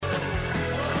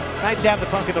Knights have the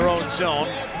puck in their own zone.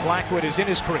 Blackwood is in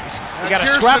his crease. We got a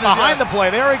Gearson scrap behind the play.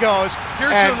 There he goes.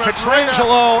 And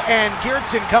Pietrangelo and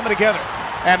Geertsen coming together.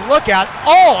 And look out.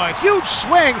 Oh, a huge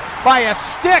swing by a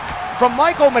stick from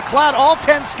Michael McLeod. All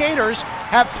 10 skaters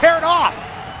have paired off.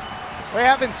 We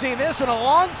haven't seen this in a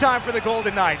long time for the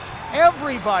Golden Knights.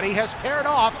 Everybody has paired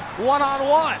off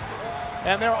one-on-one.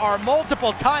 And there are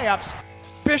multiple tie-ups.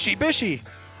 Bishy.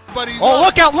 Oh,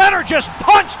 look out. Leonard just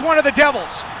punched one of the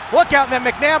Devils. Look out, and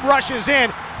then McNabb rushes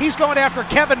in. He's going after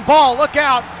Kevin Ball. Look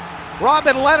out.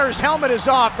 Robin Leonard's helmet is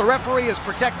off. The referee is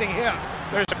protecting him.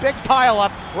 There's a big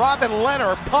pile-up. Robin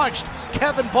Leonard punched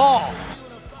Kevin Ball.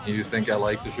 You think I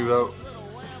like the shootout?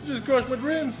 Just crushed my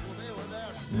dreams.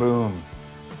 Boom.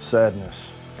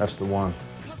 Sadness. That's the one.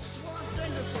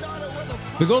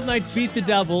 The Golden Knights beat the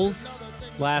Devils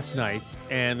last night,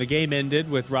 and the game ended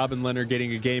with Robin Leonard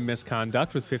getting a game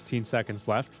misconduct with 15 seconds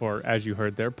left for, as you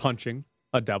heard there, punching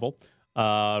a Devil.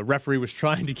 Referee was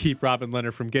trying to keep Robin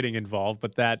Leonard from getting involved,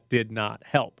 but that did not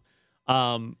help.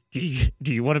 Do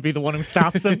you want to be the one who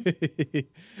stops him?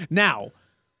 Now,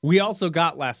 we also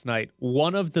got last night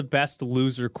one of the best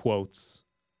loser quotes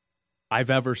I've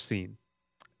ever seen.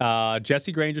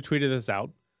 Jesse Granger tweeted this out.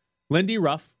 Lindy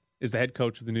Ruff is the head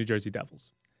coach of the New Jersey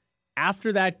Devils.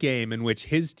 After that game in which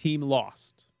his team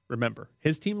lost, remember,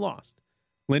 his team lost,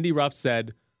 Lindy Ruff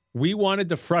said, "We wanted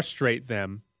to frustrate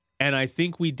them, and I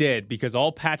think we did because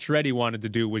all Pacioretty wanted to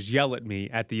do was yell at me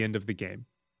at the end of the game."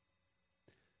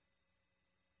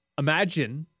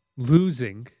 Imagine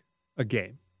losing a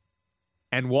game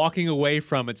and walking away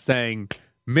from it saying,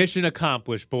 "Mission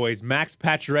accomplished, boys. Max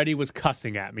Pacioretty was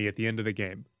cussing at me at the end of the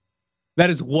game." That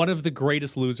is one of the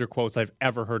greatest loser quotes I've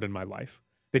ever heard in my life.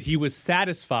 That he was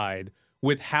satisfied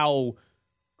with how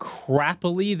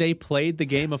crappily they played the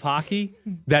game of hockey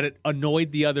that it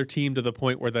annoyed the other team to the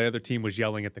point where the other team was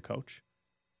yelling at the coach.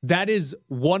 That is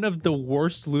one of the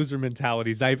worst loser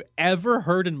mentalities I've ever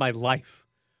heard in my life.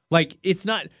 Like,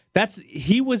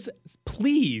 he was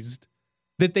pleased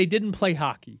that they didn't play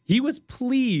hockey. He was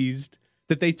pleased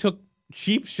that they took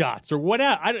cheap shots or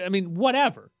whatever.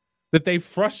 Whatever. That they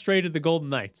frustrated the Golden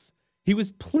Knights. He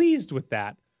was pleased with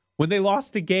that when they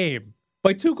lost a game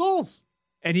by 2 goals.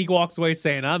 And he walks away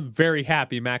saying, "I'm very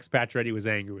happy Max Pacioretty was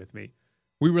angry with me.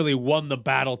 We really won the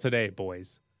battle today,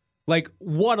 boys." Like,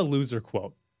 what a loser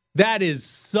quote. That is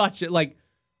such a,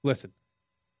 listen,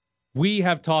 we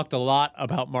have talked a lot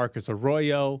about Marcus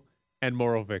Arroyo and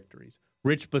moral victories.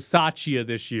 Rich Bisaccia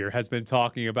this year has been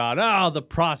talking about, the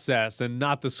process and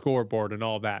not the scoreboard and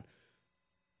all that.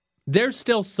 There's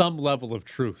still some level of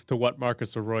truth to what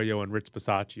Marcus Arroyo and Rich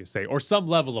Bisaccia say, or some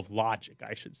level of logic,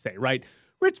 I should say, right?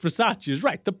 Rich Bisaccia is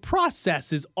right. The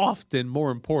process is often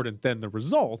more important than the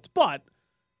result, but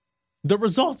the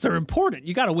results are important.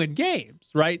 You got to win games,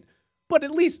 right? But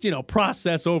at least,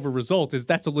 process over result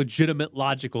that's a legitimate,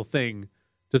 logical thing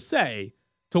to say.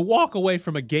 To walk away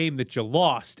from a game that you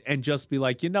lost and just be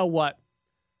like, you know what?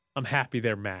 I'm happy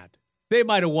they're mad. They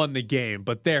might have won the game,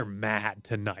 but they're mad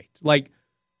tonight.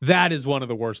 That is one of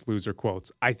the worst loser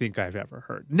quotes I think I've ever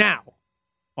heard. Now,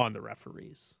 on the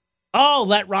referees. Oh,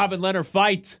 let Robin Leonard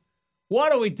fight.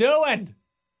 What are we doing?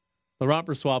 Laurent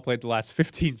Brossoit played the last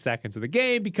 15 seconds of the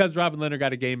game because Robin Leonard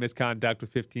got a game misconduct with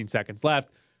 15 seconds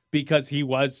left because he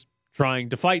was trying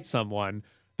to fight someone.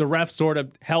 The ref sort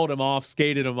of held him off,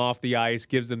 skated him off the ice,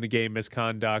 gives them the game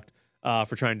misconduct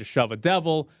for trying to shove a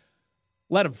Devil.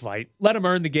 Let him fight. Let him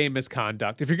earn the game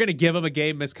misconduct. If you're going to give him a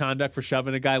game misconduct for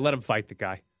shoving a guy, let him fight the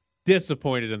guy.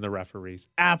 Disappointed in the referees.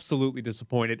 Absolutely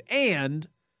disappointed. And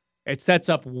it sets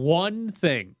up one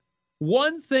thing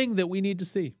that we need to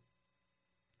see.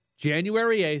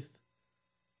 January 8th,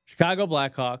 Chicago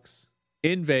Blackhawks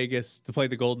in Vegas to play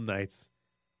the Golden Knights.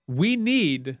 We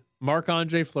need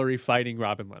Marc-Andre Fleury fighting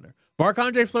Robin Leonard.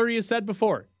 Marc-Andre Fleury has said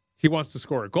before, he wants to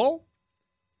score a goal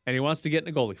and he wants to get in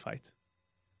a goalie fight.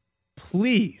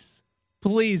 Please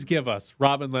give us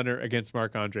Robin Leonard against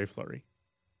Marc-Andre Fleury.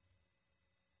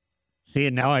 See,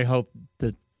 and now I hope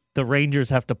that the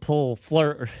Rangers have to pull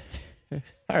the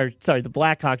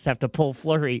Blackhawks have to pull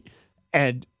Fleury,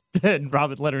 and then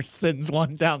Robin Leonard sends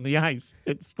one down the ice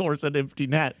and scores an empty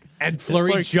net. And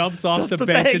Fleury jumps off the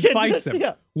bench and fights him.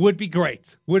 Yeah. Would be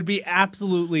great. Would be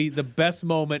absolutely the best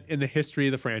moment in the history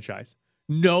of the franchise.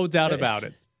 No doubt about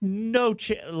it. No,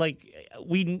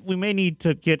 we may need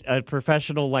to get a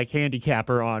professional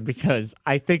handicapper on because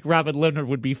I think Robin Leonard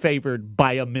would be favored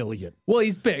by 1 million. Well,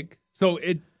 he's big. So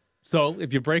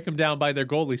if you break them down by their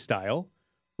goalie style,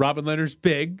 Robin Leonard's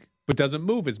big but doesn't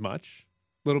move as much.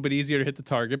 A little bit easier to hit the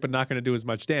target, but not going to do as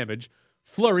much damage.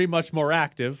 Fleury, much more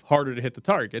active, harder to hit the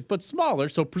target, but smaller,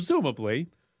 so presumably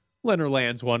Leonard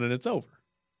lands one and it's over.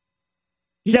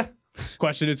 Yeah.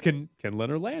 Question is, can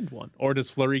Leonard land one? Or does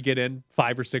Fleury get in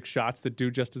 5 or 6 shots that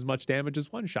do just as much damage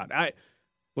as one shot?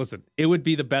 Listen, it would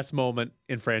be the best moment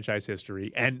in franchise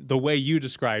history. And the way you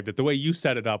described it, the way you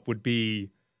set it up would be,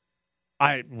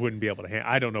 I wouldn't be able to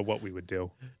I don't know what we would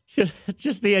do.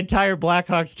 Just the entire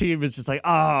Blackhawks team is just like,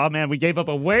 oh, man, we gave up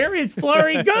where is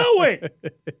Fleury going?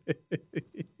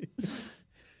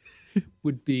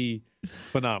 Would be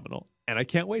phenomenal. And I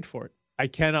can't wait for it. I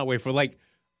cannot wait for it. Like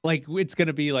it's going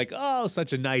to be like, oh,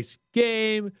 such a nice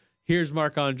game. Here's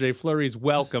Marc-Andre Fleury's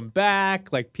welcome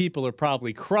back. Like, people are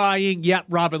probably crying. Yep,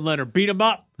 Robin Leonard, beat him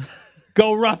up.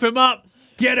 Go rough him up.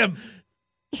 Get him.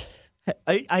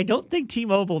 I don't think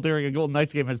T-Mobile during a Golden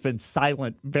Knights game has been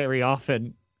silent very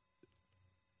often.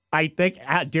 I think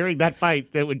during that fight,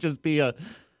 it would just be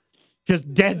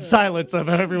just dead silence of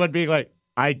everyone being like,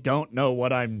 I don't know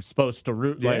what I'm supposed to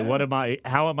root. Yeah. Like,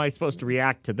 how am I supposed to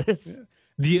react to this?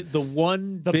 The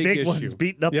big issue, ones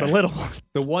beating up the little ones.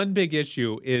 The one big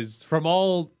issue is, from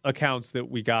all accounts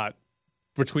that we got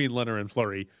between Leonard and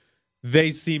Fleury,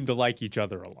 they seem to like each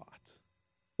other a lot.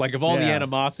 Like, of all the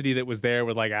animosity that was there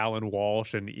with like Alan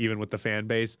Walsh and even with the fan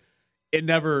base, it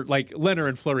never, like, Leonard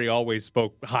and Fleury always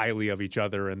spoke highly of each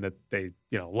other and that they,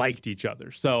 liked each other.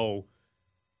 So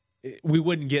we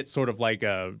wouldn't get sort of like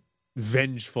a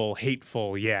vengeful,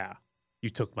 hateful, you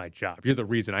took my job. You're the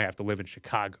reason I have to live in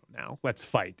Chicago now. Let's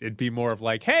fight. It'd be more of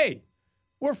like, hey,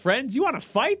 we're friends. You want to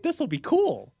fight? This will be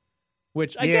cool.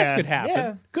 Which I guess could happen.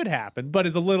 Yeah. Could happen, but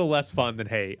is a little less fun than,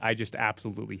 hey, I just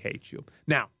absolutely hate you.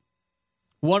 Now,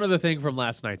 one other thing from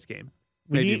last night's game.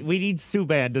 We need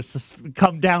Subban to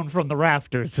come down from the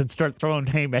rafters and start throwing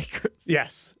haymakers.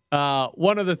 Yes.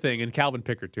 One other thing, and Calvin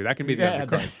Pickard, too. That can be the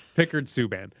undercard. Pickard,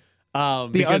 Subban.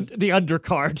 The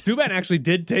undercard. Subban actually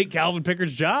did take Calvin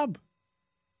Pickard's job.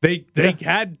 They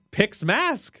had Pick's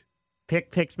mask.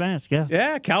 Pick's mask, yeah.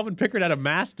 Yeah, Calvin Pickard had a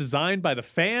mask designed by the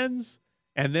fans,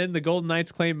 and then the Golden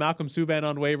Knights claimed Malcolm Subban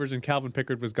on waivers, and Calvin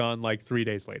Pickard was gone like 3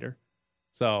 days later.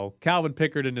 So Calvin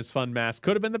Pickard and his fun mask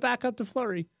could have been the backup to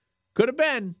Fleury. Could have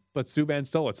been, but Subban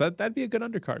stole it. So that'd be a good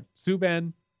undercard.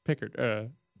 Subban, Pickard,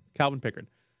 Calvin Pickard.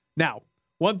 Now,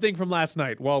 one thing from last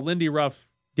night, while Lindy Ruff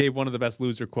gave one of the best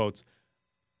loser quotes,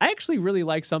 I actually really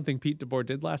like something Pete DeBoer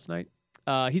did last night.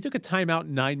 He took a timeout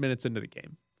 9 minutes into the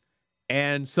game.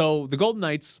 And so the Golden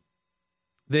Knights,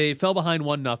 they fell behind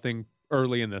 1-0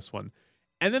 early in this one.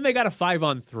 And then they got a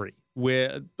 5-on-3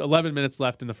 with 11 minutes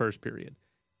left in the first period.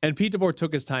 And Pete DeBoer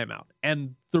took his timeout.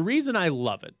 And the reason I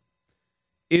love it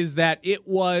is that it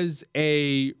was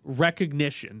a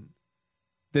recognition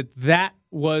that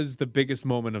was the biggest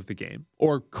moment of the game,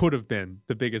 or could have been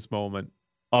the biggest moment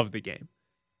of the game.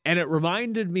 And it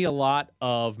reminded me a lot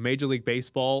of Major League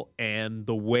Baseball and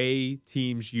the way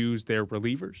teams use their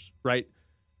relievers, right?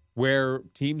 Where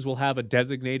teams will have a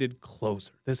designated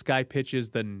closer. This guy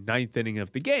pitches the 9th inning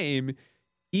of the game,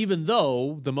 even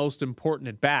though the most important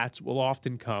at-bats will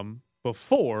often come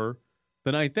before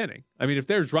the 9th inning. I mean, if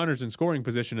there's runners in scoring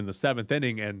position in the 7th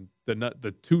inning and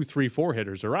the 2, 3, 4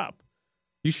 hitters are up,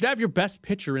 you should have your best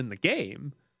pitcher in the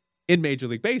game in Major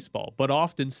League Baseball. But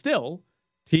often still,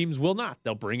 teams will not.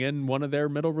 They'll bring in one of their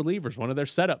middle relievers, one of their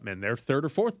setup men, their 3rd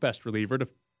or 4th best reliever to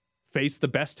face the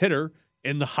best hitter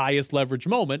in the highest leverage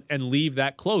moment and leave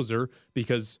that closer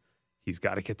because he's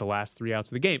got to get the last 3 outs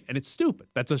of the game. And it's stupid.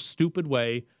 That's a stupid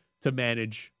way to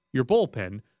manage your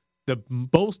bullpen. The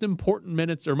most important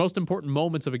minutes or most important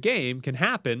moments of a game can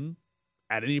happen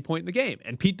at any point in the game.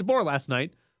 And Pete DeBoer last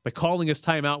night, by calling his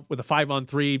timeout with a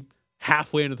 5-on-3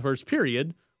 halfway into the first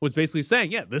period, was basically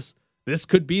saying, yeah, this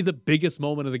could be the biggest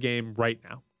moment of the game right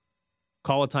now.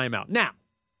 Call a timeout. Now,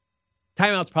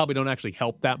 timeouts probably don't actually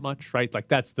help that much, right? Like,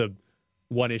 that's the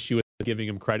one issue with giving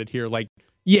him credit here. Like,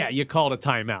 yeah, you called a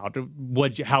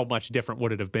timeout. How much different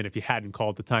would it have been if you hadn't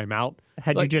called the timeout?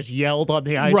 Had you just yelled on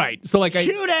the ice? Right. So, like,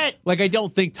 shoot it! Like, I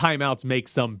don't think timeouts make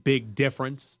some big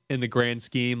difference in the grand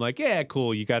scheme. Like, yeah,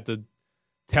 cool, you got to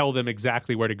tell them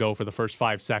exactly where to go for the first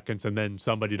 5 seconds, and then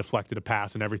somebody deflected a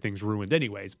pass and everything's ruined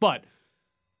anyways. But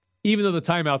even though the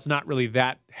timeout's not really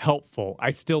that helpful,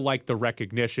 I still like the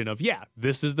recognition of, yeah,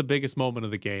 this is the biggest moment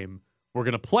of the game. We're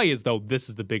going to play as though this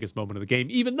is the biggest moment of the game,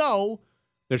 even though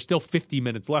there's still 50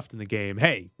 minutes left in the game.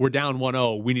 Hey, we're down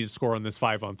 1-0. We need to score on this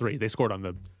 5-on-3. They scored on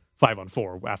the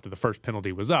 5-on-4 after the first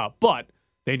penalty was up, but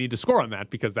they need to score on that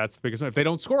because that's the biggest one. If they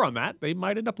don't score on that, they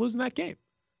might end up losing that game.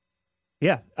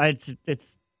 Yeah,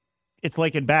 it's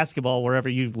like in basketball, wherever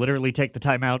you literally take the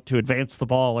timeout to advance the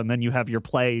ball, and then you have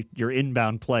your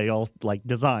inbound play all like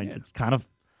designed. Yeah. It's kind of,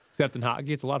 except in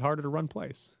hockey, it's a lot harder to run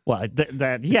plays. Well,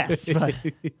 yes, but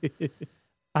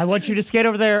I want you to skate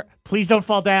over there. Please don't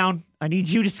fall down. I need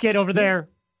you to skate over there.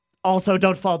 Also,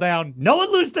 don't fall down. No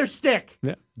one lose their stick.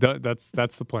 Yeah, that's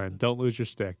the plan. Don't lose your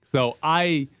stick. So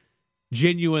I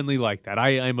genuinely like that.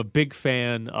 I'm a big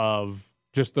fan of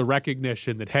just the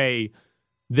recognition that, hey,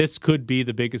 this could be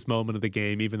the biggest moment of the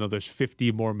game, even though there's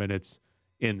 50 more minutes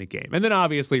in the game. And then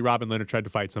obviously Robin Leonard tried to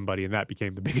fight somebody, and that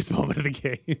became the biggest moment of the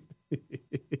game.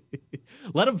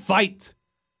 Let him fight.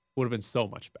 Would have been so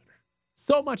much better.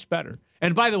 So much better.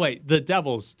 And by the way, the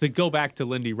Devils, to go back to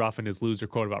Lindy Ruff and his loser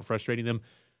quote about frustrating them,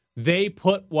 they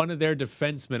put one of their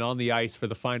defensemen on the ice for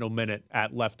the final minute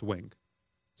at left wing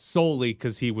solely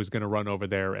because he was going to run over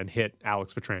there and hit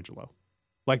Alex Pietrangelo.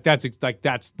 That's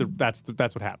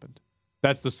what happened.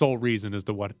 That's the sole reason as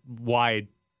to why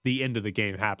the end of the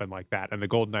game happened like that. And the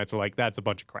Golden Knights were like, that's a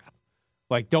bunch of crap.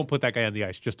 Like, don't put that guy on the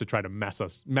ice just to try to mess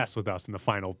with us in the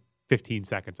final 15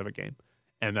 seconds of a game.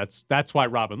 And that's why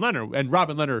Robin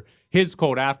Leonard, his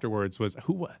quote afterwards was, I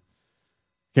can't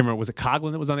remember, was it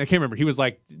Coughlin that was on there? I can't remember. He was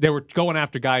like, they were going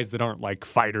after guys that aren't like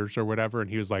fighters or whatever.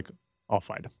 And he was like, I'll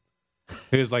fight him.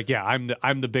 He was like, yeah,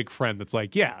 I'm the big friend that's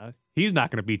like, yeah, he's not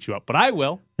going to beat you up, but I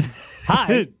will.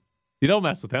 Hi. You don't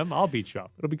mess with him. I'll beat you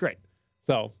up. It'll be great.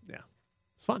 So, yeah,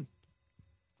 it's fun.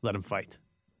 Let him fight.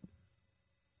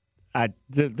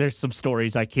 There's some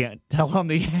stories I can't tell on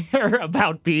the air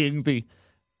about being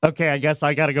okay, I guess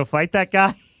I got to go fight that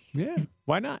guy. Yeah,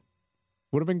 why not?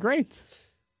 Would have been great.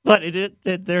 But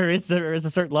there is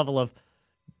a certain level of,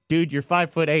 dude, you're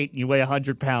 5'8" and you weigh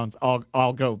 100 pounds.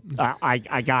 I'll go.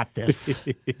 I got this.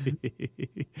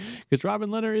 Because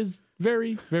Robin Leonard is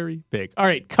very, very big. All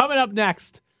right, coming up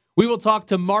next, we will talk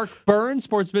to Mark Burns,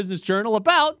 Sports Business Journal,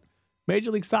 about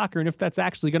Major League Soccer and if that's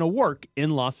actually going to work in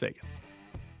Las Vegas.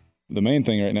 The main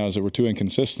thing right now is that we're too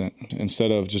inconsistent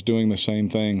instead of just doing the same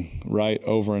thing right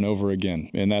over and over again.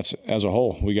 And that's as a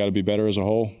whole. We got to be better as a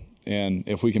whole. And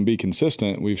if we can be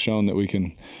consistent, we've shown that we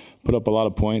can put up a lot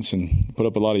of points and put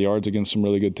up a lot of yards against some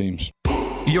really good teams.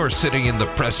 You're sitting in the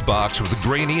press box with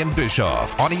Graney and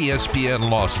Bischoff on ESPN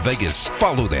Las Vegas.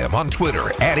 Follow them on Twitter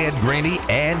at Ed Graney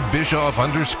and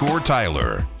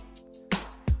Bischoff_Tyler.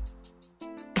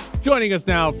 Joining us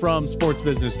now from Sports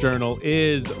Business Journal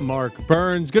is Mark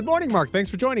Burns. Good morning, Mark. Thanks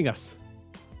for joining us.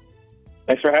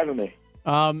 Thanks for having me.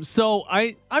 So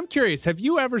I'm curious, have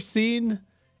you ever seen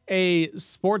a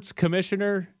sports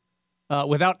commissioner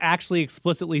without actually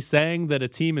explicitly saying that a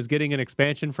team is getting an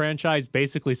expansion franchise,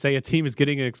 basically say a team is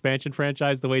getting an expansion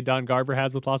franchise the way Don Garber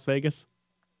has with Las Vegas?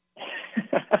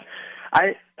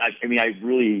 I mean, I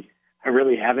really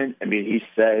haven't. I mean, he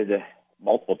said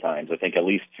multiple times, I think at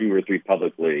least 2 or 3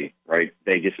 publicly, right?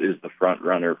 Vegas is the front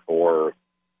runner for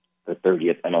the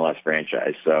 30th MLS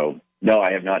franchise. So, no,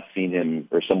 I have not seen him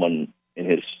or someone in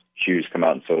his shoes come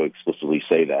out and so explicitly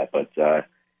say that. But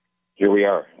here we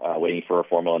are, waiting for a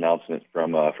formal announcement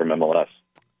from MLS.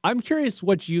 I'm curious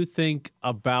what you think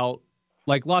about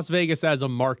like Las Vegas as a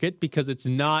market, because it's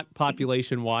not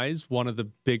population-wise one of the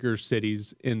bigger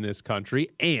cities in this country,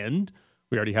 and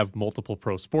we already have multiple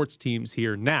pro sports teams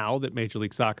here now that Major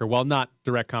League Soccer, while not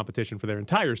direct competition for their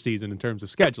entire season in terms of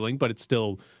scheduling, but it's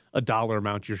still a dollar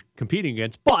amount you're competing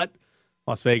against. But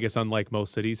Las Vegas, unlike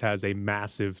most cities, has a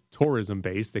massive tourism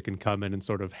base that can come in and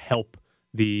sort of help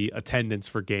the attendance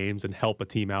for games and help a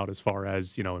team out as far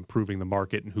as, you know, improving the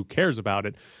market and who cares about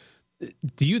it.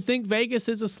 Do you think Vegas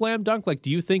is a slam dunk? Like,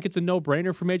 do you think it's a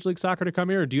no-brainer for Major League Soccer to come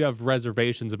here, or do you have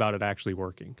reservations about it actually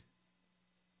working?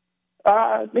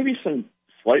 Maybe some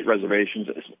slight reservations,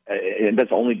 and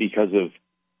that's only because of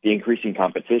the increasing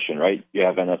competition, right? You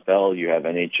have NFL, you have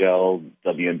NHL,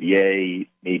 WNBA,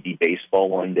 maybe baseball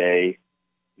one day.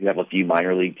 You have a few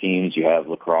minor league teams. You have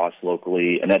lacrosse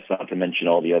locally, and that's not to mention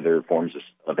all the other forms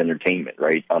of entertainment,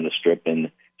 right, on the Strip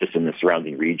and just in the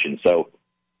surrounding region. So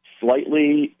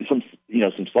some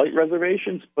slight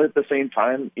reservations, but at the same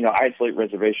time, I had slight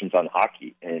reservations on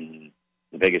hockey, and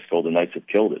the Vegas Golden Knights have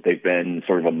killed it. They've been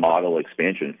sort of a model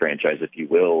expansion franchise, if you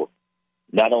will,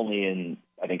 not only in,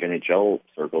 I think, NHL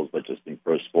circles, but just in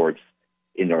pro sports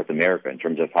in North America in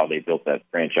terms of how they built that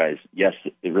franchise. Yes,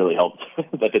 it really helped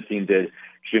that the team did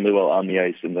extremely well on the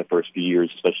ice in the first few years,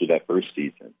 especially that first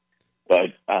season. But,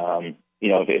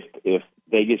 if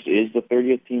Vegas is the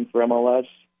 30th team for MLS,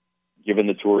 given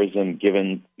the tourism,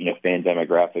 given, fan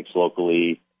demographics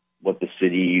locally, what the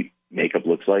city makeup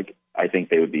looks like, I think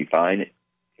they would be fine.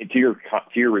 And to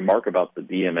your remark about the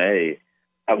DMA,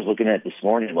 I was looking at it this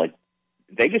morning, like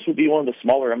Vegas would be one of the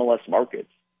smaller MLS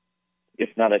markets. If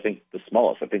not, I think the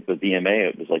smallest. I think the DMA,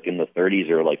 it was like in the 30s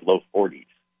or like low 40s,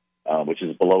 which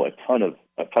is below a ton of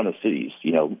cities,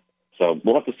 So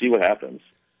we'll have to see what happens.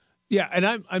 Yeah,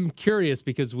 and I'm curious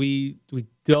because we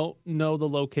don't know the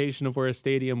location of where a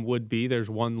stadium would be. There's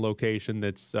one location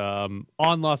that's on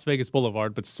Las Vegas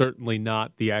Boulevard, but certainly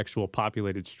not the actual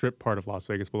populated strip part of Las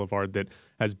Vegas Boulevard that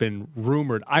has been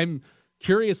rumored. I'm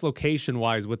curious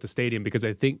location-wise with the stadium because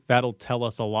I think that'll tell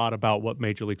us a lot about what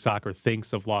Major League Soccer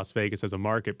thinks of Las Vegas as a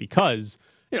market because,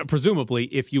 presumably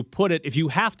if you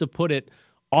have to put it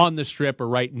on the strip or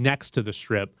right next to the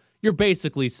strip, you're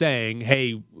basically saying,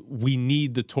 hey, we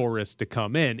need the tourists to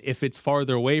come in. If it's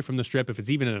farther away from the strip, if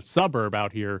it's even in a suburb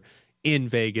out here in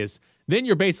Vegas, then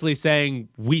you're basically saying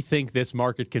we think this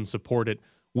market can support it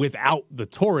without the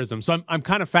tourism. So I'm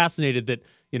kind of fascinated that,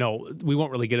 we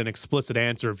won't really get an explicit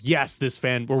answer of yes,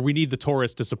 we need the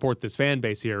tourists to support this fan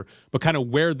base here, but kind of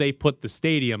where they put the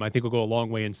stadium, I think will go a long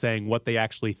way in saying what they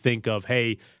actually think of,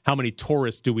 hey, how many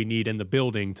tourists do we need in the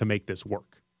building to make this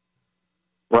work?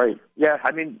 Right. Yeah.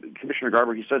 I mean, Commissioner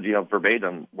Garber, he said,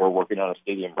 verbatim, we're working on a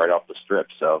stadium right off the strip.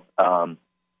 So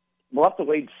we'll have to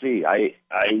wait and see. I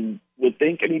would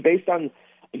think, based on,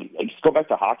 just go back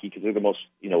to hockey because they're the most,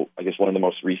 I guess one of the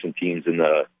most recent teams in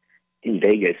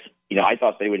Vegas. I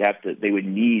thought they would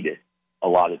need a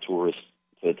lot of tourists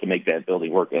to make that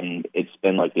building work, and it's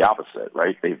been like the opposite,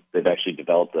 right? They've actually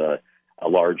developed a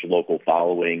large local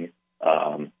following.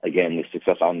 Again, the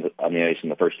success on the ice in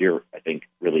the first year, I think,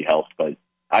 really helped, but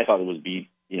I thought it would be,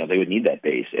 they would need that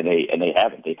base, and they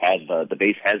haven't. They've had the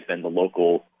base has been the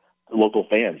local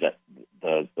fans, that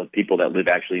the people that live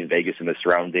actually in Vegas and the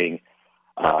surrounding,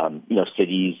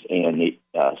 cities and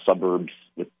suburbs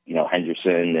with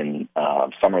Henderson and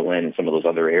Summerlin and some of those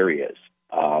other areas.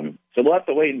 So we'll have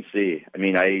to wait and see.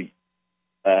 We'll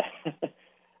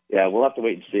have to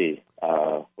wait and see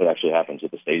what actually happens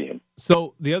with the stadium.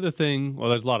 So the other thing,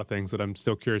 there's a lot of things that I'm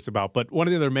still curious about, but one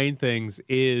of the other main things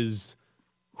is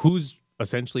who's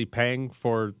essentially paying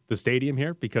for the stadium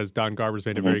here, because Don Garber's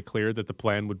made it very clear that the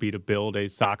plan would be to build a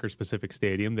soccer-specific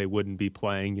stadium. They wouldn't be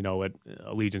playing, at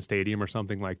Allegiant Stadium or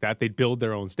something like that. They'd build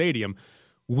their own stadium.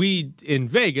 We, in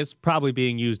Vegas, probably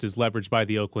being used as leverage by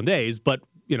the Oakland A's, but,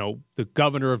 the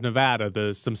governor of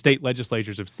Nevada, some state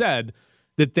legislatures have said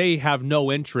that they have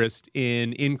no interest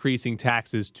in increasing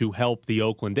taxes to help the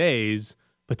Oakland A's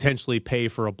potentially pay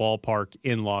for a ballpark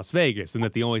in Las Vegas, and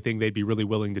that the only thing they'd be really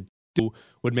willing to do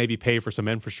would maybe pay for some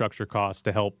infrastructure costs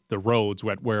to help the roads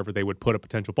wherever they would put a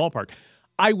potential ballpark.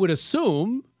 I would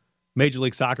assume Major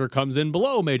League Soccer comes in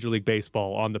below Major League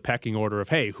Baseball on the pecking order of,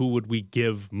 hey, who would we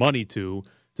give money to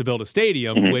build a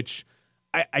stadium, which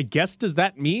I guess, does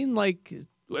that mean,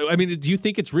 do you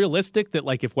think it's realistic that,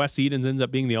 if Wes Edens ends up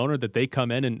being the owner, that they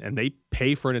come in and they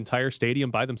pay for an entire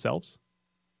stadium by themselves?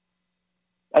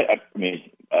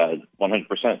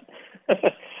 100%.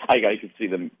 I could see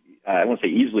them, I won't say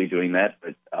easily doing that,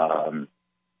 but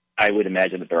I would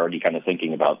imagine that they're already kind of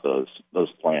thinking about those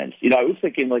plans. I was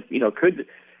thinking, could,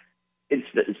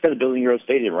 instead of building your own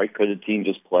stadium, right, could a team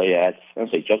just play I don't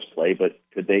say just play, but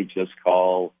could they just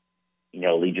call,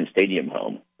 Allegiant Stadium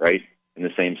home, right, in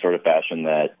the same sort of fashion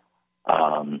that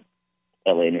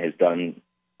Atlanta has done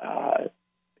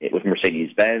with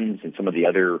Mercedes-Benz and some of the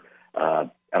other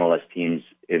MLS teams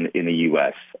in the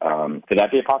U.S. Could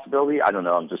that be a possibility? I don't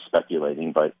know. I'm just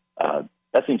speculating, but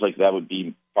that seems like that would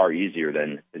be far easier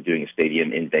than doing a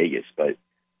stadium in Vegas. But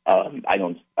I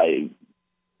would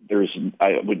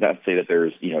not say that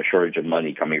there's a shortage of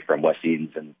money coming from Wes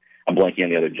Edens, and I'm blanking on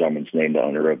the other gentleman's name, the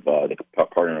owner of the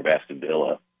partner of Aston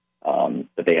Villa,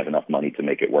 that they have enough money to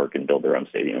make it work and build their own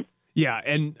stadium. Yeah,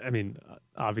 and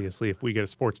obviously, if we get a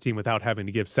sports team without having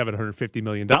to give $750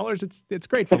 million, it's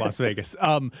great for Las Vegas.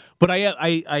 But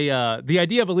the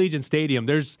idea of Allegiant Stadium,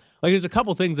 there's a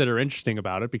couple things that are interesting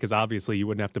about it, because obviously you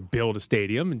wouldn't have to build a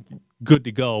stadium and good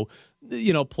to go.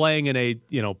 Playing in a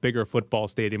bigger football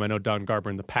stadium. I know Don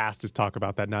Garber in the past has talked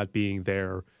about that not being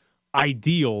their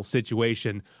ideal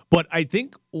situation, but I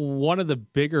think one of the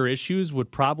bigger issues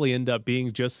would probably end up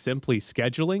being just simply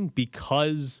scheduling,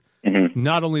 because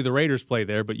not only the Raiders play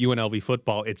there, but UNLV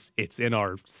football, it's in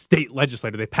our state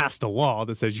legislature. They passed a law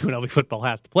that says UNLV football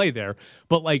has to play there.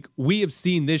 But we have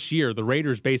seen this year, the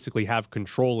Raiders basically have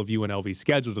control of UNLV's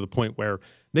schedule to the point where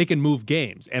they can move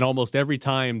games. And almost every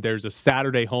time there's a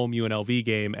Saturday home UNLV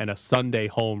game and a Sunday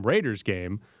home Raiders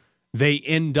game, they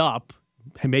end up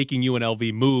making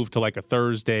UNLV move to a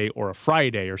Thursday or a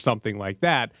Friday or something like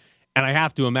that. And I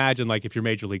have to imagine, if you're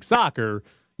Major League Soccer,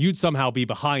 you'd somehow be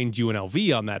behind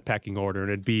UNLV on that pecking order,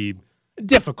 and it'd be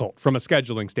difficult from a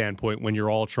scheduling standpoint when you're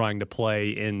all trying to play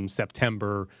in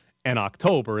September and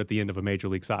October at the end of a Major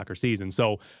League Soccer season.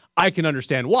 So I can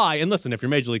understand why. And listen, if you're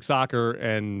Major League Soccer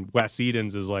and Wes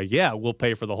Edens is yeah, we'll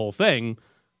pay for the whole thing,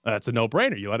 that's a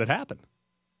no-brainer. You let it happen.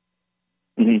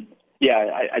 Mm-hmm. Yeah,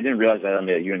 I didn't realize that on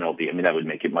the UNLV. I mean, that would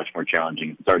make it much more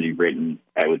challenging. It's already written.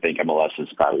 I would think MLS is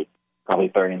probably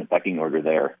third in the pecking order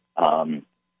there.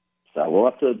 So we'll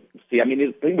have to see. I mean,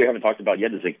 the thing we haven't talked about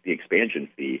yet is the expansion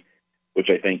fee, which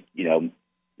I think,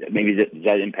 maybe does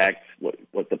that impact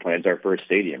what the plans are for a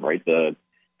stadium, right? The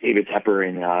David Tepper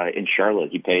in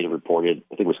Charlotte, he paid a reported,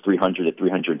 I think it was $300 to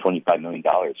 $325 million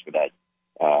for that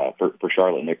for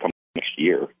Charlotte, and they're coming next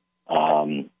year.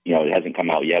 It hasn't come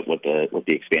out yet what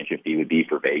the expansion fee would be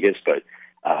for Vegas, but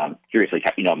curious,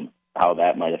 how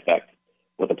that might affect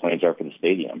what the plans are for the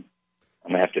stadium.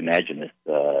 I'm gonna have to imagine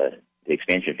that the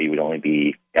expansion fee would only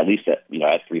be at least at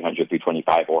 $300,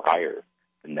 $325 or higher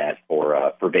than that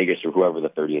for Vegas or whoever the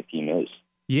 30th team is.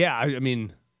 Yeah, I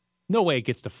mean, no way it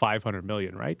gets to $500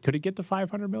 million, right? Could it get to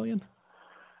 $500 million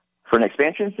for an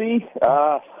expansion fee?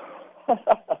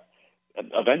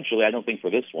 Eventually, I don't think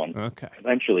for this one. Okay.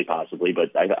 Eventually, possibly, but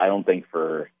I don't think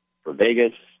for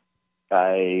Vegas.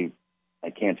 I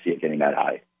can't see it getting that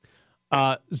high.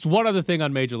 So one other thing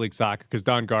on Major League Soccer, because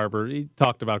Don Garber, he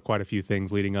talked about quite a few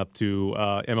things leading up to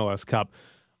MLS Cup.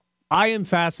 I am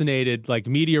fascinated, like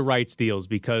media rights deals,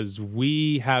 because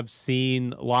we have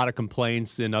seen a lot of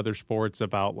complaints in other sports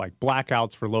about like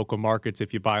blackouts for local markets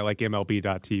if you buy like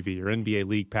MLB.TV or NBA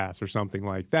League Pass or something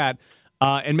like that.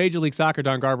 And Major League Soccer,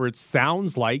 Don Garber, it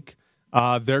sounds like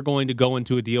they're going to go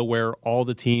into a deal where all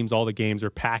the teams, all the games are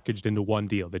packaged into one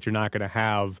deal, that you're not going to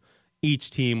have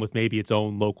each team with maybe its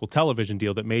own local television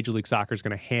deal, that Major League Soccer is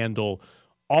going to handle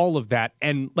all of that.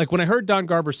 And like when I heard Don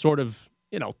Garber sort of,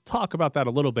 talk about that a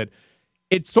little bit,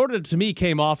 it sort of to me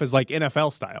came off as like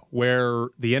NFL style, where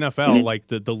the NFL, like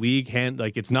the league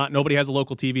it's not, nobody has a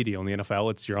local TV deal in the NFL.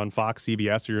 It's you're on Fox,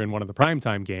 CBS, or you're in one of the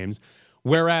primetime games.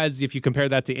 Whereas if you compare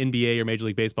that to NBA or Major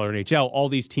League Baseball or NHL, all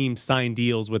these teams sign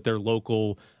deals with their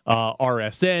local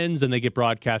RSNs and they get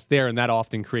broadcast there. And that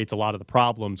often creates a lot of the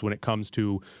problems when it comes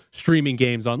to streaming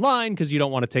games online, because you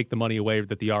don't want to take the money away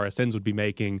that the RSNs would be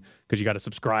making, because you got to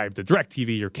subscribe to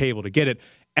DirecTV or cable to get it.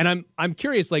 And I'm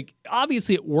curious, like,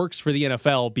 obviously it works for the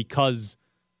NFL because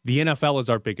the NFL is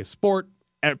our biggest sport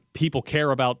and people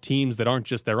care about teams that aren't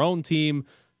just their own team.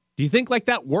 Do you think like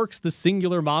that works, the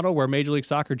singular model where Major League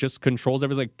Soccer just controls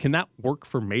everything? Can that work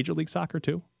for Major League Soccer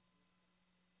too?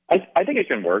 I think it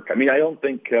can work. I mean, I don't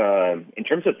think in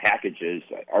terms of packages,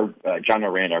 our John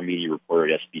Moran, our media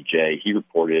reporter at SBJ, he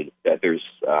reported that there's,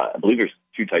 I believe there's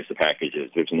two types of packages.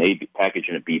 There's an A package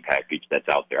and a B package that's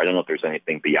out there. I don't know if there's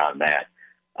anything beyond that.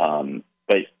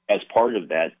 But as part of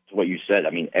that, what you said,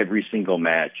 I mean, every single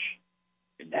match,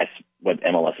 that's what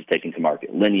MLS is taking to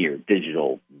market: linear,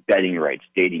 digital, betting rights,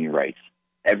 dating rights,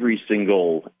 every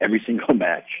single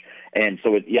match. And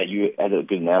so, you had a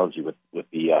good analogy with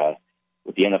the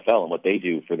NFL and what they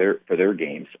do for their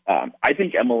games. I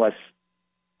think MLS,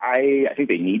 I think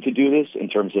they need to do this in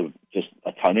terms of just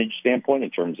a tonnage standpoint,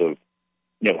 in terms of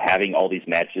having all these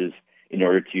matches in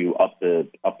order to up the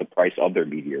price of their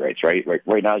media rights.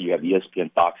 Right now, you have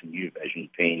ESPN, Fox, and Univision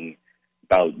paying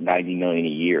about $90 million a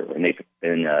year, and they've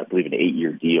been, I believe, an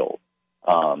 8-year deal.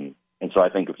 And so I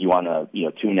think if you want to,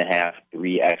 2.5,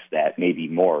 3x that, maybe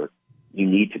more, you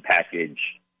need to package.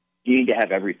 You need to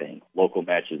have everything: local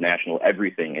matches, national,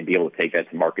 everything, and be able to take that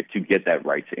to market to get that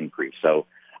rights increase. So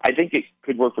I think it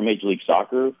could work for Major League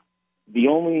Soccer.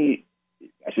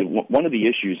 One of the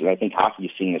issues, and I think hockey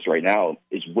is seeing this right now,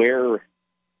 is where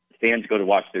fans go to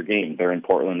watch their game. They're in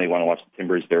Portland, they want to watch the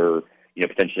Timbers. They're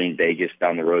potentially in Vegas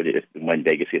down the road when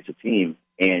Vegas gets a team,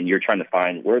 and you're trying to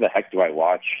find, where the heck do I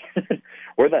watch?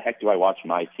 Where the heck do I watch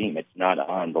my team? It's not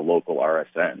on the local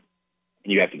RSN, and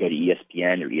you have to go to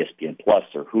ESPN or ESPN Plus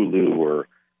or Hulu or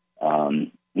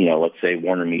let's say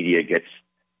Warner Media gets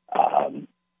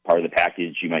part of the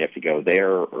package. You might have to go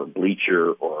there or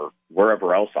Bleacher or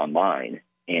wherever else online,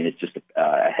 and it's just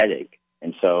a headache.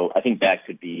 And so I think that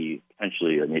could be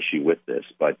potentially an issue with this,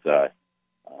 but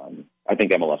I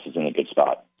think MLS is in a good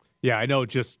spot. Yeah, I know.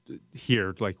 Just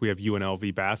here, like we have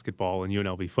UNLV basketball and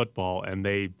UNLV football, and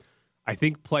I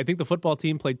think the football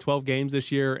team played 12 games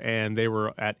this year, and they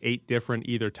were at 8 different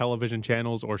either television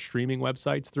channels or streaming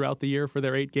websites throughout the year for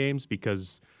their 8 games,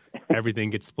 because everything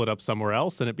gets split up somewhere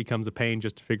else, and it becomes a pain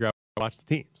just to figure out how to watch the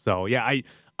team. So yeah,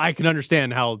 I can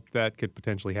understand how that could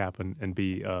potentially happen and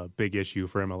be a big issue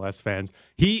for MLS fans.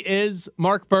 He is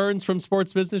Mark Burns from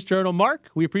Sports Business Journal. Mark,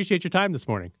 we appreciate your time this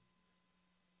morning.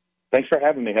 Thanks for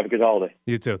having me. Have a good holiday.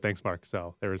 You too. Thanks, Mark.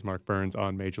 So there is Mark Burns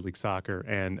on Major League Soccer.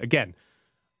 And again,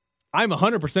 I'm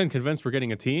 100% convinced we're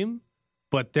getting a team,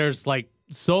 but there's like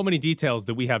so many details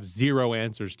that we have zero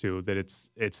answers to that it's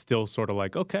still sort of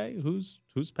like, okay, who's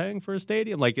paying for a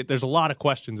stadium? Like there's a lot of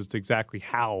questions as to exactly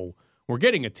how we're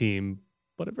getting a team,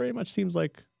 but it very much seems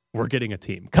like we're getting a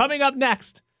team. Coming up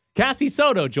next, Cassie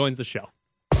Soto joins the show.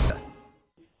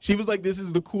 She was like, "This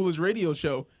is the coolest radio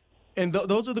show," and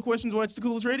those are the questions. Why it's the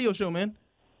coolest radio show, man?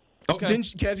 Okay.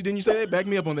 Cassie, didn't you say that? Back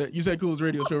me up on that. You said coolest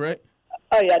radio show, right?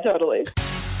 Oh yeah, totally.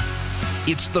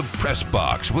 It's the Press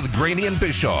Box with Graney and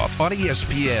Bischoff on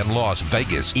ESPN Las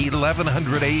Vegas,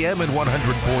 1100 AM and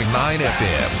 100.9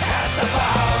 FM.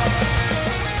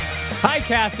 Hi,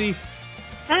 Cassie.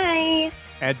 Hi.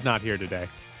 Ed's not here today.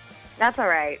 That's all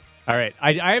right. All right.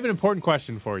 I have an important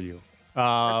question for you.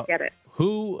 Let's get it.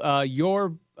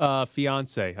 Your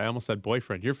fiance, I almost said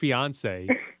boyfriend, your fiance,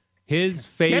 his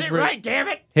favorite. Get it right, damn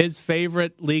it. His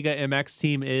favorite Liga MX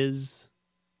team is?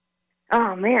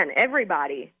 Oh man,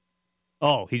 everybody.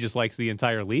 Oh, he just likes the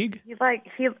entire league? He's like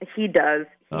he does.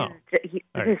 Oh. It's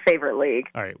All his favorite league.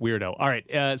 All right, weirdo. All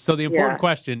right, so the important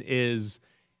question is,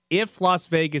 if Las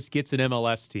Vegas gets an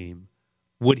MLS team,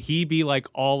 would he be like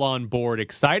all on board,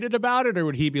 excited about it, or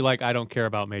would he be like, I don't care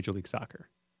about Major League Soccer?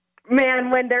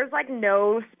 Man, when there's like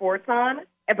no sports on,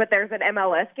 but there's an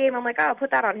MLS game, I'm like, oh,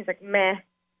 put that on. He's like, meh.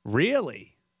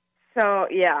 Really? So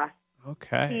yeah.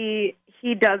 Okay.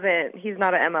 He doesn't. He's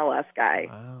not an MLS guy.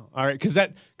 Wow. All right, because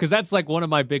that's like one of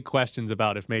my big questions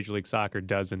about if Major League Soccer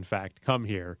does in fact come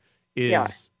here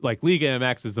is like Liga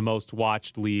MX is the most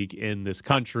watched league in this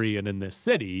country and in this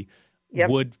city. Yep.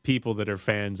 Would people that are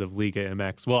fans of Liga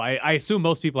MX, well, I assume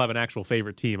most people have an actual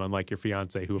favorite team, unlike your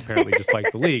fiance who apparently just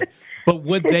likes the league. But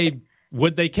would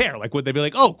they care? Like, would they be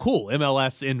like, oh, cool,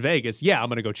 MLS in Vegas? Yeah, I'm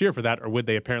going to go cheer for that. Or would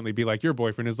they apparently be like your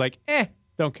boyfriend is like,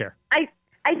 don't care?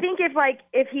 I think if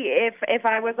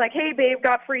I was like, hey babe,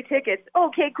 got free tickets,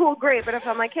 okay, cool, great. But if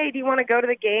I'm like, hey, do you want to go to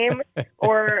the game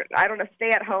or I don't know,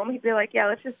 stay at home? He'd be like, yeah,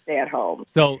 let's just stay at home.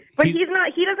 So, but he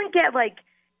doesn't get like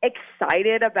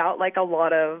excited about like a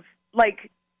lot of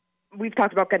like we've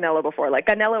talked about Canelo before, like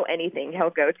Canelo anything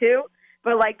he'll go to,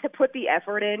 but like to put the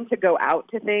effort in to go out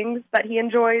to things that he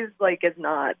enjoys like is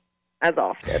not as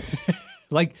often.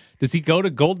 Like, does he go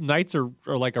to Golden Knights or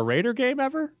like a Raider game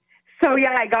ever? So,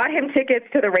 yeah, I got him tickets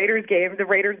to the Raiders game, the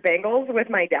Raiders-Bengals, with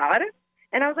my dad.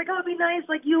 And I was like, oh, it'd be nice,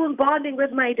 like, you and bonding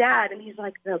with my dad. And he's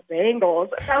like, the Bengals?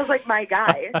 I was like, my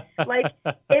guy. Like,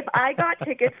 if I got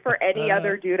tickets for any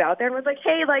other dude out there and was like,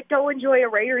 hey, like, go enjoy a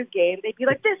Raiders game, they'd be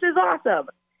like, this is awesome.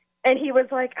 And he was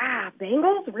like,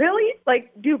 Bengals? Really?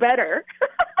 Like, do better.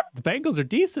 The Bengals are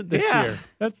decent this year.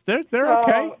 They're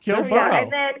okay. Joe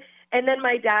Burrow. And then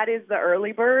my dad is the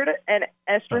early bird, and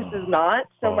Estrus is not.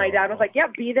 So my dad was like, yeah,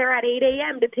 be there at 8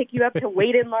 a.m. to pick you up to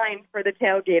wait in line for the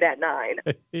tailgate at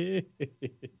 9.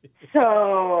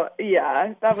 So,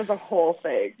 yeah, that was a whole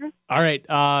thing. All right.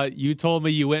 You told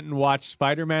me you went and watched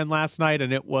Spider-Man last night,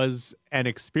 and it was an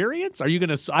experience? Are you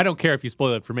going to – I don't care if you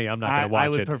spoil it for me. I'm not going to watch it. I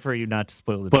would prefer you not to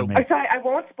spoil it for me. Sorry, I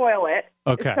won't spoil it.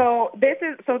 Okay. So this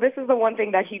is the one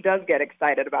thing that he does get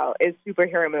excited about is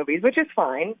superhero movies, which is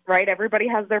fine, right? Everybody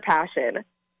has their passion.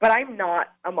 But I'm not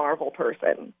a Marvel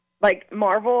person. Like,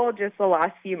 Marvel, just the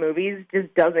last few movies,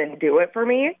 just doesn't do it for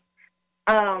me.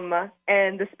 And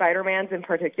the Spider-Mans in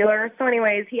particular. So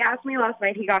anyways, he asked me last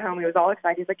night, he got home, he was all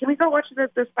excited. He's like, can we go watch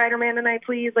the Spider-Man tonight,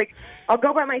 please? Like, I'll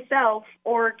go by myself,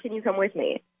 or can you come with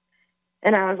me?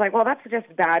 And I was like, well, that's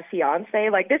just bad fiance.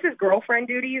 Like, this is girlfriend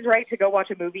duties, right? To go watch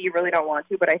a movie you really don't want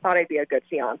to, but I thought I'd be a good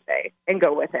fiance and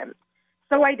go with him.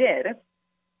 So I did.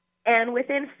 And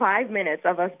within 5 minutes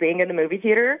of us being in the movie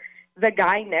theater, the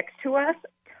guy next to us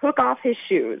took off his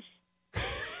shoes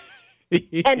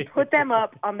and put them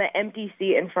up on the empty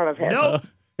seat in front of him.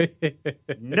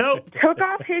 Nope. Took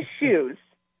off his shoes.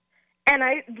 And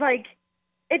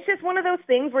it's just one of those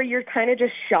things where you're kind of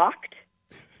just shocked,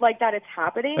 like, that it's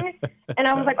happening. And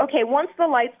I was like, okay, once the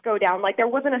lights go down, like, there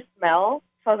wasn't a smell.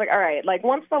 So I was like, all right, like,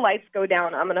 once the lights go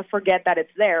down, I'm going to forget that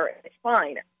it's there. It's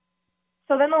fine.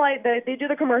 So then they do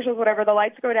the commercials, whatever. The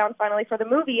lights go down finally for the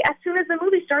movie. As soon as the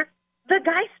movie starts, the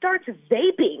guy starts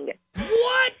vaping.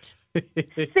 What?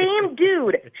 Same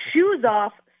dude, shoes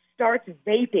off, starts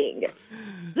vaping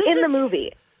in the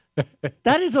movie.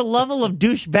 That is a level of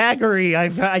douchebaggery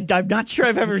I'm not sure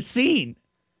I've ever seen.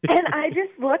 And I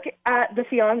just look at the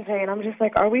fiance and I'm just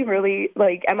like, are we really,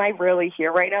 like, am I really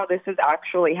here right now? This is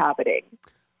actually happening.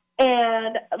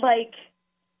 And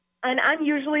I'm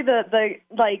usually the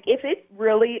if it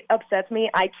really upsets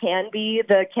me, I can be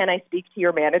the can I speak to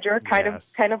your manager kind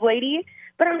of lady.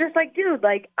 But I'm just like, dude,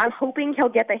 like, I'm hoping he'll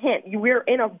get the hint. We're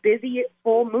in a busy,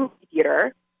 full movie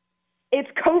theater. It's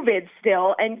COVID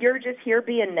still, and you're just here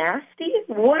being nasty?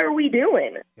 What are we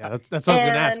doing? Yeah, that's what I was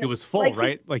going to ask. It was full,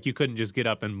 right? Like, you couldn't just get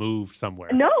up and move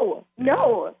somewhere. No,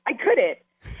 I couldn't.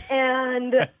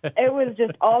 And it was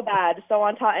just all bad. So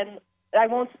on top, and I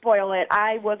won't spoil it.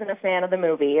 I wasn't a fan of the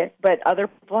movie, but other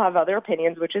people have other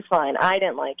opinions, which is fine. I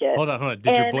didn't like it. Hold on.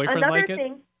 Did your And boyfriend another like it?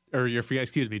 thing- Or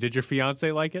did your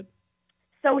fiance like it?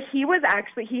 So he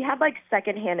had like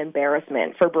secondhand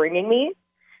embarrassment for bringing me.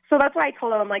 So that's why I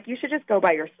told him, I'm like, you should just go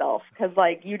by yourself because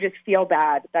like you just feel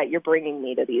bad that you're bringing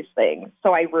me to these things.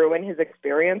 So I ruined his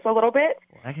experience a little bit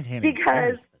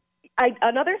because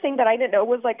another thing that I didn't know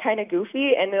was like kind of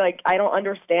goofy and like I don't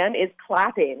understand is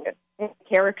clapping when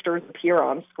characters appear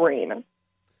on screen.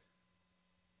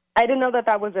 I didn't know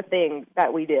that was a thing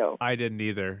that we do. I didn't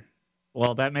either.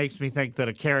 Well, that makes me think that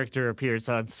a character appears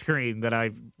on screen that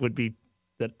I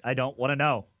don't want to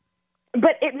know.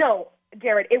 But no,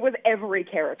 Jared, it was every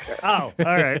character. Oh, all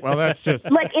right. Well, that's just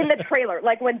like in the trailer,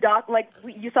 like when Doc,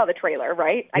 you saw the trailer,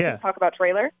 right? I Yeah. can talk about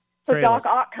trailer. So Trailer. Doc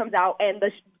Ock comes out and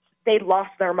they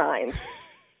lost their minds.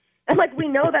 And like we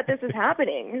know that this is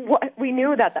happening. We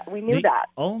knew that. We knew that.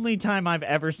 Only time I've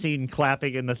ever seen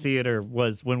clapping in the theater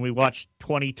was when we watched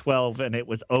 2012 and it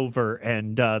was over,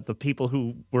 and the people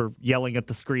who were yelling at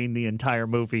the screen the entire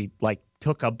movie like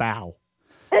took a bow.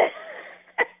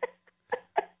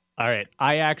 All right.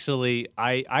 I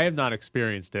have not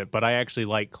experienced it, but I actually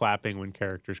like clapping when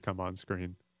characters come on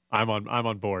screen. I'm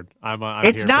on board. I'm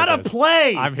It's here not for a this.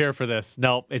 play. I'm here for this.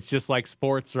 Nope, it's just like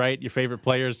sports, right? Your favorite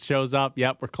player shows up.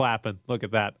 Yep, we're clapping. Look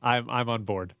at that. I'm on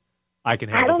board. I can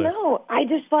I handle don't this. know. I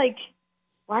just like,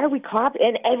 why are we clapping?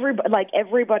 And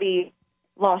everybody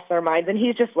lost their minds, and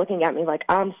he's just looking at me like,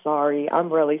 I'm sorry.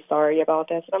 I'm really sorry about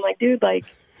this. And I'm like, dude, like,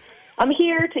 I'm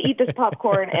here to eat this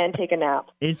popcorn and take a nap.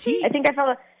 Is he? I think I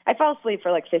fell asleep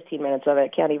for like 15 minutes of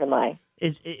it. Can't even lie.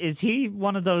 Is he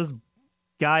one of those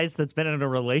guys that's been in a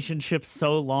relationship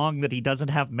so long that he doesn't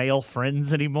have male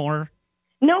friends anymore?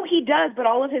 No, he does, but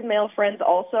all of his male friends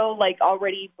also like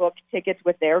already booked tickets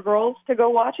with their girls to go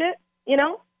watch it, you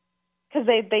know? Because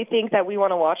they think that we want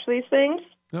to watch these things,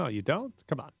 No, you don't?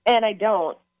 Come on. and I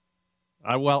don't.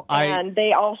 And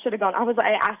they all should have gone.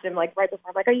 I asked him like right before,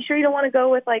 I'm like, are you sure you don't want to go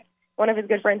with like one of his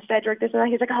good friends, Cedric, this and that?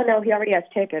 He's like, oh no, he already has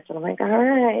tickets. And I'm like, all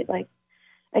right, like,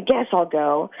 I guess I'll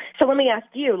go. So let me ask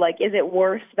you, like, is it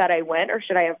worse that I went, or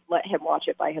should I have let him watch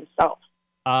it by himself?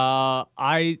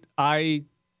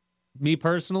 Me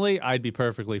personally, I'd be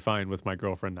perfectly fine with my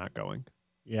girlfriend not going.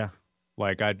 Yeah.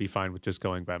 Like, I'd be fine with just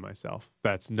going by myself.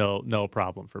 That's no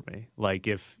problem for me. Like,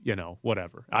 if,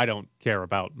 whatever. I don't care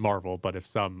about Marvel, but if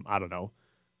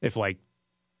if like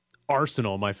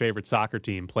Arsenal, my favorite soccer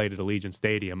team, played at Allegiant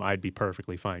Stadium, I'd be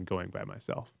perfectly fine going by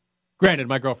myself. Granted,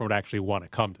 my girlfriend would actually want to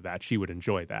come to that. She would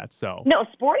enjoy that. So No,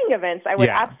 sporting events, I would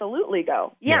Yeah. absolutely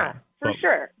go. Yeah, for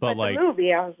sure. but But like- the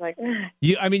movie, I was like,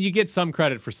 you get some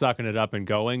credit for sucking it up and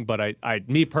going, but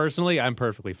me personally, I'm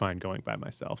perfectly fine going by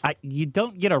myself. You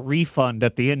don't get a refund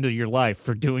at the end of your life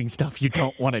for doing stuff you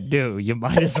don't want to do. You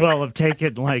might as well have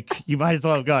you might as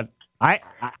well have gone,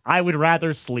 I would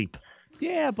rather sleep.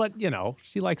 Yeah, but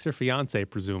she likes her fiance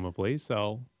presumably,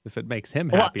 so if it makes him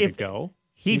happy to go.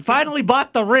 He finally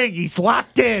bought the ring. He's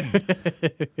locked in.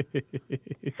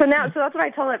 so that's what I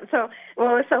told him. So,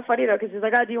 well, it was so funny though, because he's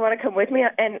like, oh, do you want to come with me?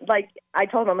 And like, I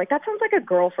told him, I'm like, that sounds like a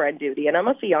girlfriend duty, and I'm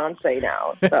a fiance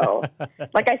now. So,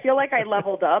 like, I feel like I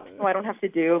leveled up, so I don't have to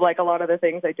do like a lot of the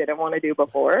things I didn't want to do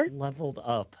before. Leveled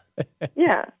up.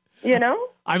 Yeah,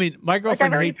 I mean, my like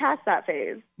girlfriend I've already hates passed that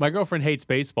phase. my girlfriend hates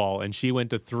baseball, and she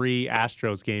went to 3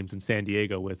 Astros games in San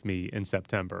Diego with me in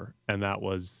September, and that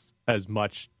was as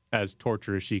much as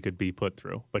torture as she could be put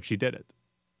through, but she did it.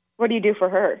 What do you do for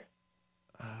her?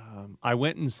 I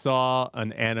went and saw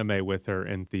an anime with her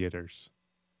in theaters.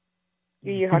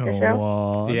 Do you Hucker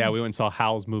show? Yeah, we went and saw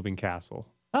Howl's Moving Castle.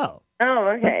 Oh. Oh,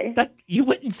 okay. That you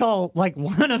went and saw like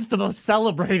one of the most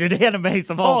celebrated animes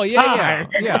of all yeah, time.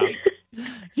 yeah.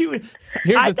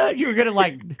 I thought you were gonna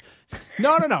like.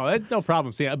 No, no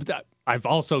problem. See, I've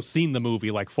also seen the movie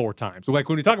like 4 times. Like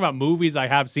when we talk about movies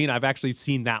I've actually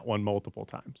seen that one multiple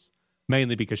times,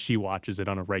 mainly because she watches it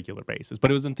on a regular basis.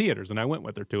 But it was in theaters, and I went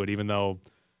with her to it, even though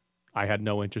I had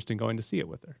no interest in going to see it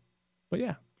with her. But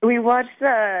yeah, we watched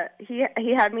he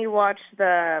had me watch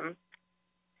the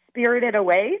Spirited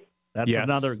Away. That's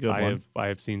another good one. I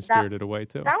have seen Spirited Away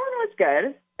too. That one was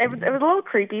good. It was a little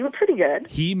creepy, but pretty good.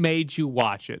 He made you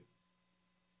watch it.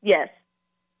 Yes.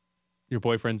 Your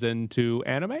boyfriend's into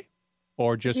anime,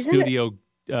 or just He's Studio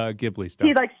Ghibli stuff?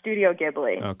 He likes Studio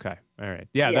Ghibli. Okay, all right.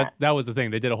 Yeah. That was the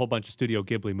thing. They did a whole bunch of Studio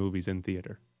Ghibli movies in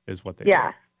theater, is what they did.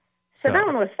 So that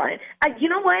one was fine. You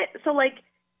know what? So like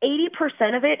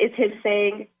 80% of it is him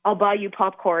saying, "I'll buy you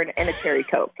popcorn and a cherry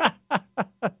Coke."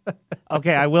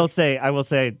 Okay, I will say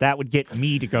that would get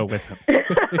me to go with him.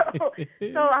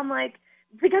 So I'm like,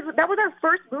 because that was our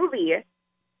first movie,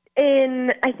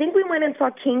 I think we went and saw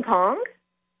King Kong,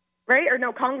 right? Or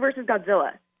no, Kong versus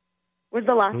Godzilla was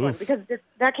the last one because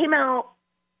that came out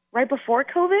right before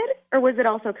COVID, or was it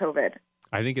also COVID?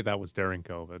 I think that was during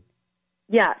COVID.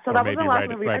 Yeah, so Or that was the maybe last right-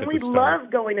 movie. right And at we the start.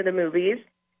 love going to the movies,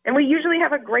 and we usually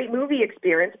have a great movie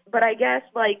experience, but I guess,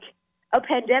 like, a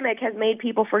pandemic has made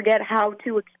people forget how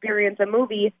to experience a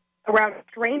movie around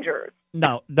strangers.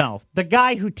 No. The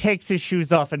guy who takes his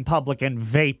shoes off in public and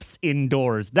vapes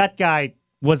indoors, that guy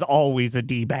was always a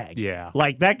D-bag. Yeah.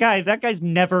 Like, that guy's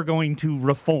never going to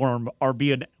reform or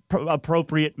be an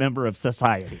appropriate member of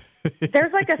society.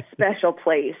 There's, like, a special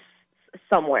place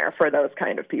somewhere for those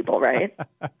kind of people, right?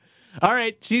 All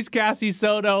right, she's Cassie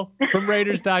Soto from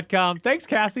Raiders.com. Thanks,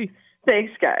 Cassie.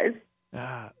 Thanks, guys.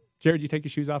 Jared, you take your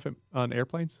shoes off on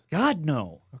airplanes? God,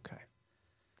 no. Okay.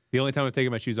 The only time I've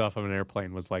taken my shoes off on an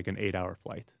airplane was like an 8-hour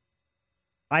flight.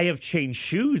 I have changed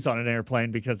shoes on an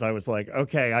airplane because I was like,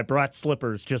 okay, I brought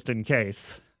slippers just in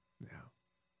case.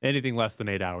 Anything less than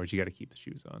 8 hours, you got to keep the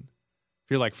shoes on.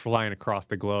 If you're like flying across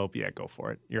the globe, yeah, go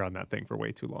for it. You're on that thing for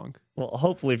way too long. Well,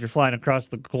 hopefully, if you're flying across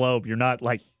the globe, you're not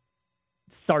like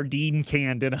sardine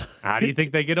canned in a. How do you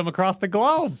think they get them across the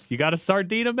globe? You got to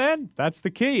sardine them in. That's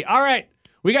the key. All right.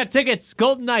 We got tickets.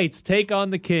 Golden Knights take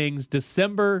on the Kings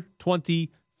December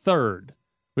 23rd.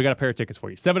 We got a pair of tickets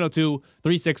for you.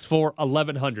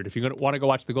 702-364-1100. If you want to go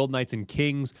watch the Golden Knights and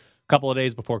Kings a couple of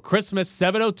days before Christmas,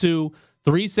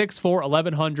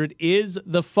 702-364-1100 is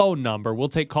the phone number. We'll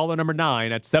take caller number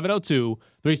 9 at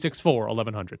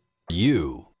 702-364-1100.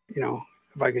 You know,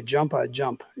 if I could jump, I'd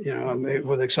jump,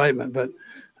 with excitement. But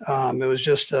it was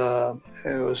just,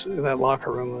 that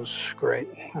locker room was great.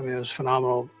 I mean, it was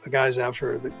phenomenal. The guys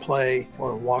after the play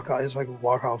or walk-off, it's like a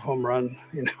walk-off home run,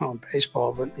 in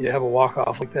baseball. But you have a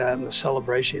walk-off like that and the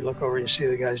celebration, you look over and you see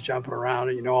the guys jumping around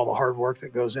and all the hard work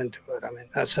that goes into it. I mean,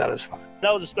 that's satisfying.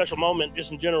 That was a special moment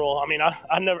just in general. I mean, I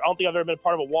don't think I've ever been a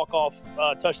part of a walk-off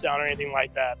touchdown or anything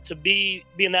like that. To be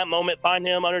in that moment, find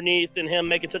him underneath and him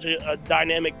making such a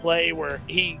dynamic play where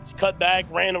he cut back,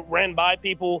 ran by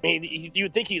people. I mean, you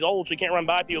would think he's old, so he can't run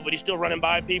by people, but he's still running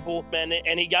by people,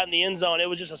 and he got in the end zone. It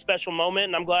was just a special moment,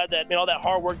 and I'm glad that all that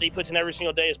hard work that he puts in every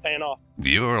single day is paying off.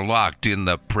 You're locked in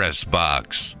the press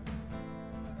box.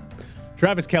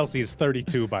 Travis Kelce is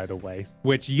 32, by the way,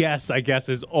 which, yes, I guess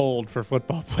is old for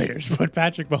football players, but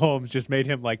Patrick Mahomes just made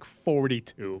him like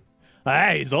 42.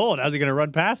 Hey, he's old. How's he going to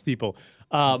run past people?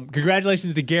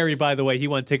 Congratulations to Gary, by the way. He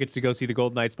won tickets to go see the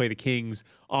Golden Knights play the Kings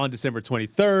on December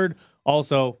 23rd.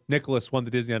 Also, Nicholas won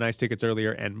the Disney on Ice tickets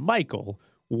earlier, and Michael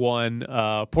won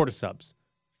Porta Subs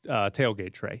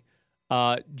tailgate tray.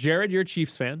 Jared, you're a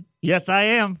Chiefs fan. Yes, I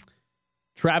am.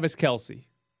 Travis Kelce.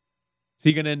 Is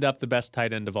he going to end up the best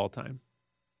tight end of all time?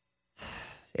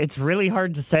 It's really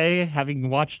hard to say, having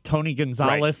watched Tony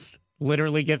Gonzalez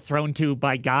literally get thrown to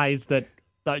by guys that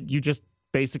you just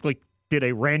basically did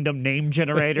a random name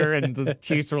generator, and the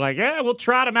Chiefs were like, yeah, we'll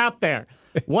trot him out there.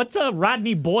 What's a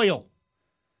Rodney Boyle?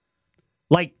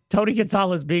 Like, Tony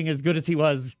Gonzalez being as good as he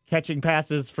was, catching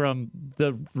passes from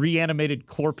the reanimated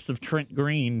corpse of Trent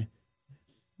Green.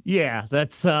 Yeah,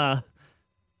 that's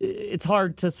it's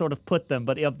hard to sort of put them,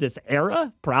 but of this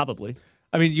era, probably.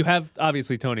 I mean, you have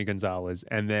obviously Tony Gonzalez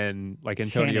and then like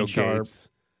Antonio Gates.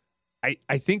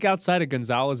 I think outside of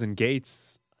Gonzalez and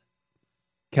Gates,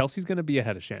 Kelsey's going to be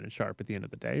ahead of Shannon Sharp at the end of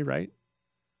the day, right?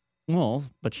 Well,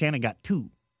 but Shannon got 2.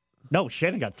 No,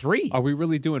 Shannon got 3. Are we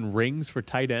really doing rings for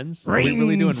tight ends? Rings. Are we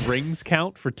really doing rings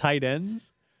count for tight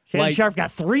ends? Shannon Sharp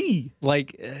got 3.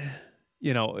 Like,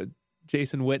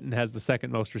 Jason Witten has the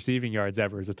second most receiving yards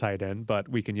ever as a tight end, but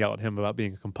we can yell at him about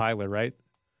being a compiler, right?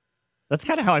 That's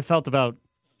kind of how I felt about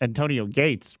Antonio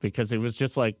Gates, because it was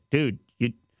just like, dude,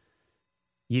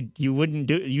 you wouldn't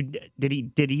do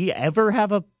did he ever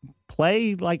have a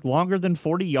play like longer than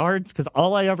 40 yards? Because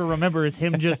all I ever remember is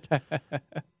him just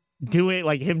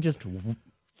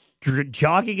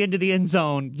jogging into the end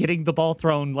zone, getting the ball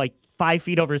thrown like 5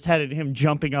 feet over his head, and him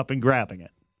jumping up and grabbing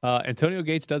it. Antonio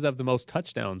Gates does have the most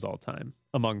touchdowns all time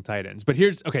among tight ends. But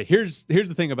here's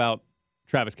the thing about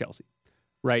Travis Kelce,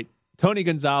 right? Tony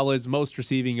Gonzalez, most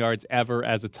receiving yards ever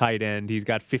as a tight end. He's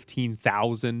got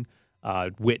 15,000.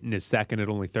 Witten is second at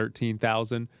only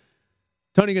 13,000.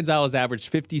 Tony Gonzalez averaged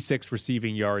 56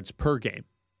 receiving yards per game,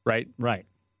 right? Right.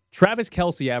 Travis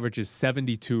Kelce averages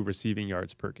 72 receiving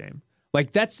yards per game.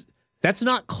 Like, that's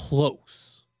not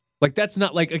close. Like, that's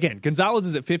not, like, again, Gonzalez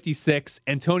is at 56,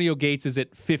 Antonio Gates is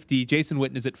at 50, Jason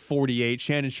Witten is at 48,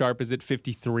 Shannon Sharp is at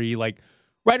 53. Like,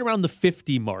 right around the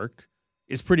 50 mark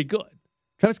is pretty good.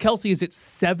 Travis Kelce is at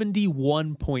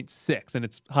 71.6, and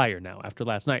it's higher now after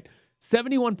last night.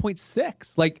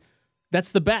 71.6. Like,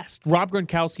 that's the best. Rob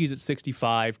Gronkowski's at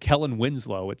 65, Kellen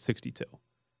Winslow at 62.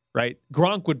 right?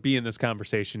 Gronk would be in this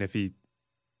conversation if he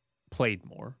played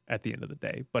more at the end of the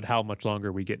day. But how much longer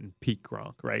are we getting peak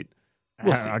Gronk, right?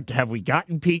 We'll see. Have we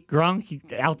gotten peak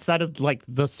Gronk outside of like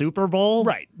the Super Bowl?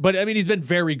 Right. But I mean, he's been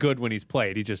very good when he's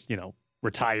played. He just,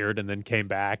 retired and then came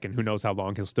back, and who knows how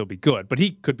long he'll still be good. But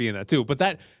he could be in that too. But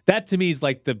that to me is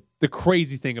like the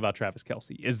crazy thing about Travis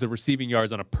Kelce is the receiving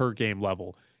yards on a per game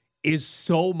level is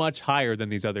so much higher than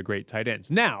these other great tight ends.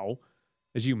 Now,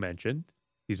 as you mentioned,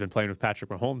 he's been playing with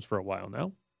Patrick Mahomes for a while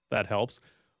now. That helps.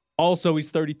 Also, he's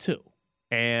 32.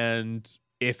 And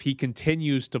if he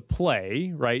continues to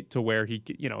play, right, to where he,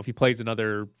 if he plays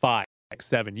another 5,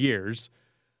 7 years,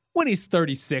 when he's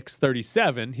 36,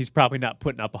 37, he's probably not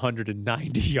putting up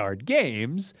 190-yard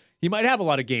games. He might have a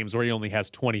lot of games where he only has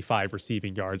 25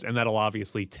 receiving yards, and that'll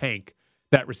obviously tank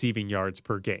that receiving yards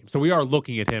per game. So we are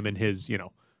looking at him in his,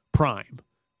 prime.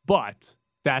 But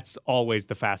that's always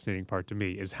the fascinating part to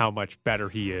me is how much better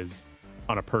he is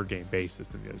on a per-game basis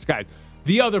than the other guys.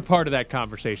 The other part of that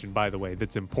conversation, by the way,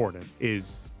 that's important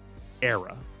is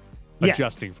era,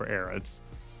 adjusting for era.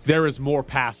 There is more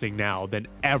passing now than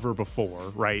ever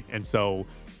before, right? And so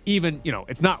even,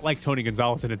 it's not like Tony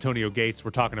Gonzalez and Antonio Gates.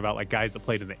 We're talking about like guys that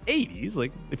played in the 80s,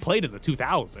 like they played in the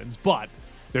 2000s, but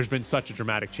there's been such a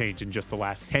dramatic change in just the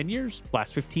last 10 years,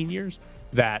 last 15 years,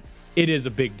 that it is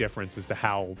a big difference as to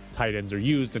how tight ends are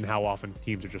used and how often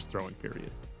teams are just throwing,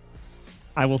 period.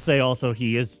 I will say also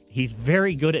he's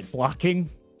very good at blocking.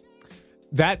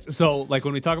 That's so like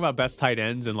when we talk about best tight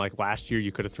ends and like last year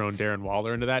you could have thrown Darren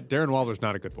Waller into that. Darren Waller's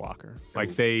not a good blocker.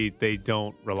 Like they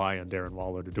don't rely on Darren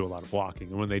Waller to do a lot of blocking.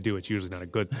 And when they do, it's usually not a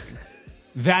good thing.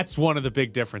 That's one of the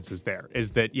big differences there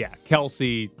is that,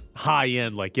 Kelce high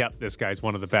end, like, yep, this guy's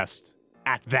one of the best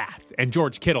at that. And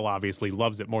George Kittle obviously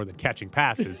loves it more than catching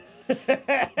passes.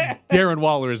 Darren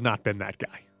Waller has not been that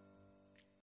guy.